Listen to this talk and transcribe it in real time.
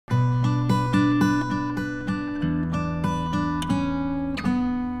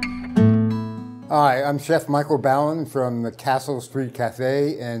Hi, I'm Chef Michael Ballon from the Castle Street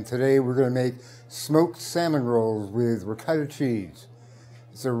Cafe, and today we're going to make smoked salmon rolls with ricotta cheese.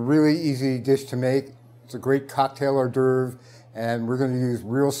 It's a really easy dish to make. It's a great cocktail hors d'oeuvre, and we're going to use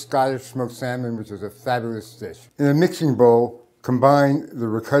real Scottish smoked salmon, which is a fabulous dish. In a mixing bowl, combine the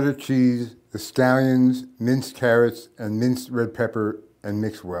ricotta cheese, the scallions, minced carrots, and minced red pepper, and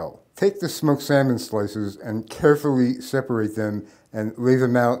mix well. Take the smoked salmon slices and carefully separate them and lay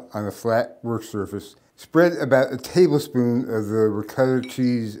them out on a flat work surface. Spread about a tablespoon of the ricotta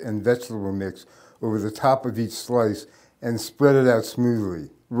cheese and vegetable mix over the top of each slice and spread it out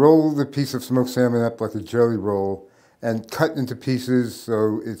smoothly. Roll the piece of smoked salmon up like a jelly roll and cut into pieces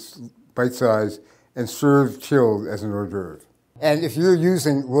so it's bite-sized and serve chilled as an hors d'oeuvre. And if you're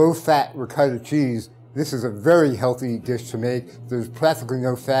using low-fat ricotta cheese, this is a very healthy dish to make. There's practically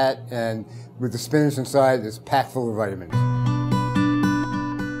no fat, and with the spinach inside, it's packed full of vitamins.